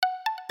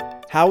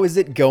How is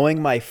it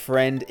going, my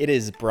friend? It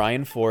is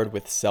Brian Ford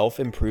with Self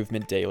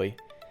Improvement Daily.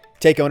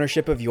 Take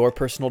ownership of your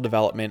personal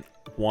development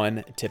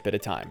one tip at a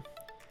time.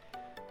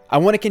 I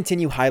want to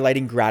continue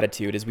highlighting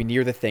gratitude as we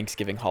near the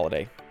Thanksgiving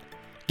holiday.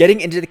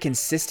 Getting into the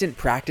consistent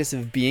practice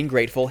of being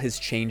grateful has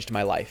changed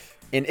my life,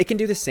 and it can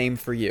do the same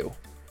for you.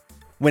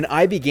 When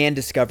I began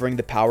discovering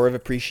the power of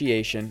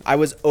appreciation, I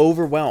was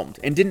overwhelmed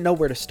and didn't know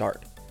where to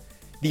start.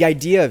 The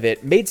idea of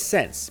it made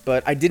sense,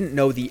 but I didn't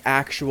know the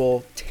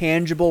actual,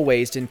 tangible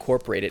ways to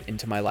incorporate it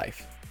into my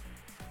life.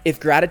 If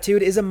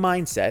gratitude is a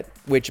mindset,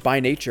 which by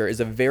nature is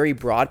a very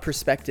broad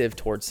perspective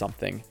towards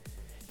something,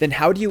 then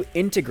how do you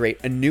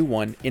integrate a new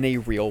one in a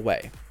real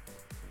way?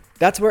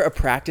 That's where a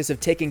practice of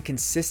taking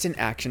consistent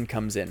action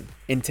comes in.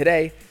 And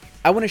today,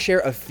 I want to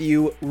share a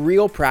few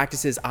real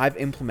practices I've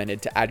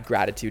implemented to add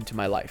gratitude to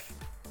my life.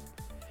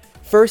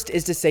 First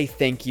is to say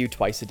thank you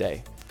twice a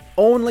day.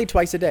 Only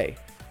twice a day.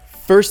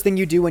 First thing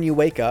you do when you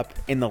wake up,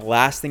 and the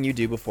last thing you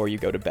do before you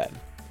go to bed.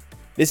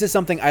 This is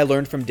something I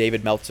learned from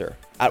David Meltzer.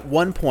 At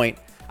one point,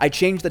 I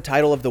changed the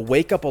title of the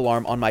wake up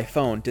alarm on my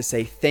phone to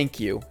say thank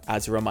you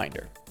as a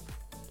reminder.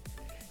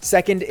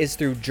 Second is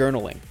through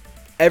journaling.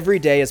 Every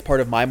day as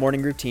part of my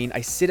morning routine,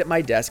 I sit at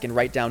my desk and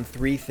write down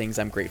 3 things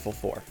I'm grateful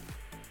for.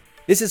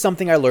 This is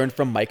something I learned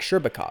from Mike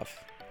Sherbakov.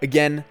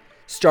 Again,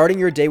 starting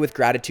your day with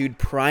gratitude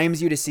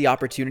primes you to see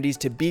opportunities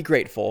to be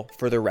grateful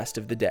for the rest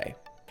of the day.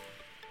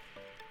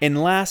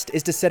 And last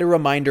is to set a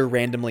reminder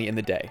randomly in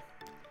the day.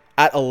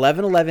 At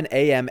 11:11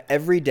 a.m.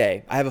 every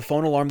day, I have a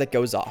phone alarm that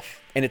goes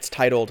off, and it's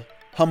titled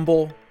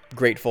Humble,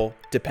 Grateful,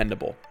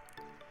 Dependable.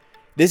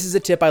 This is a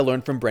tip I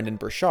learned from Brendon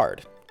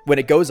Burchard. When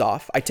it goes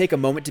off, I take a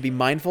moment to be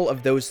mindful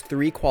of those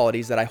 3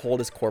 qualities that I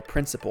hold as core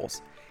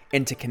principles,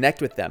 and to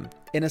connect with them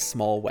in a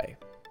small way.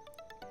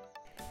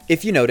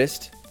 If you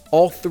noticed,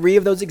 all 3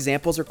 of those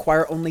examples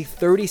require only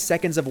 30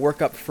 seconds of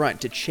work up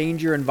front to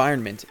change your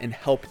environment and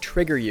help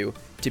trigger you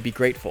to be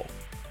grateful.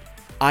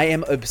 I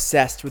am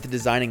obsessed with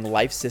designing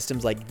life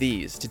systems like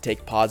these to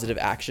take positive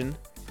action,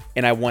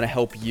 and I want to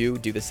help you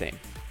do the same.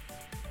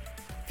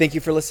 Thank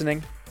you for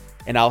listening,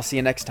 and I'll see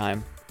you next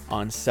time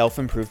on Self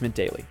Improvement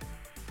Daily.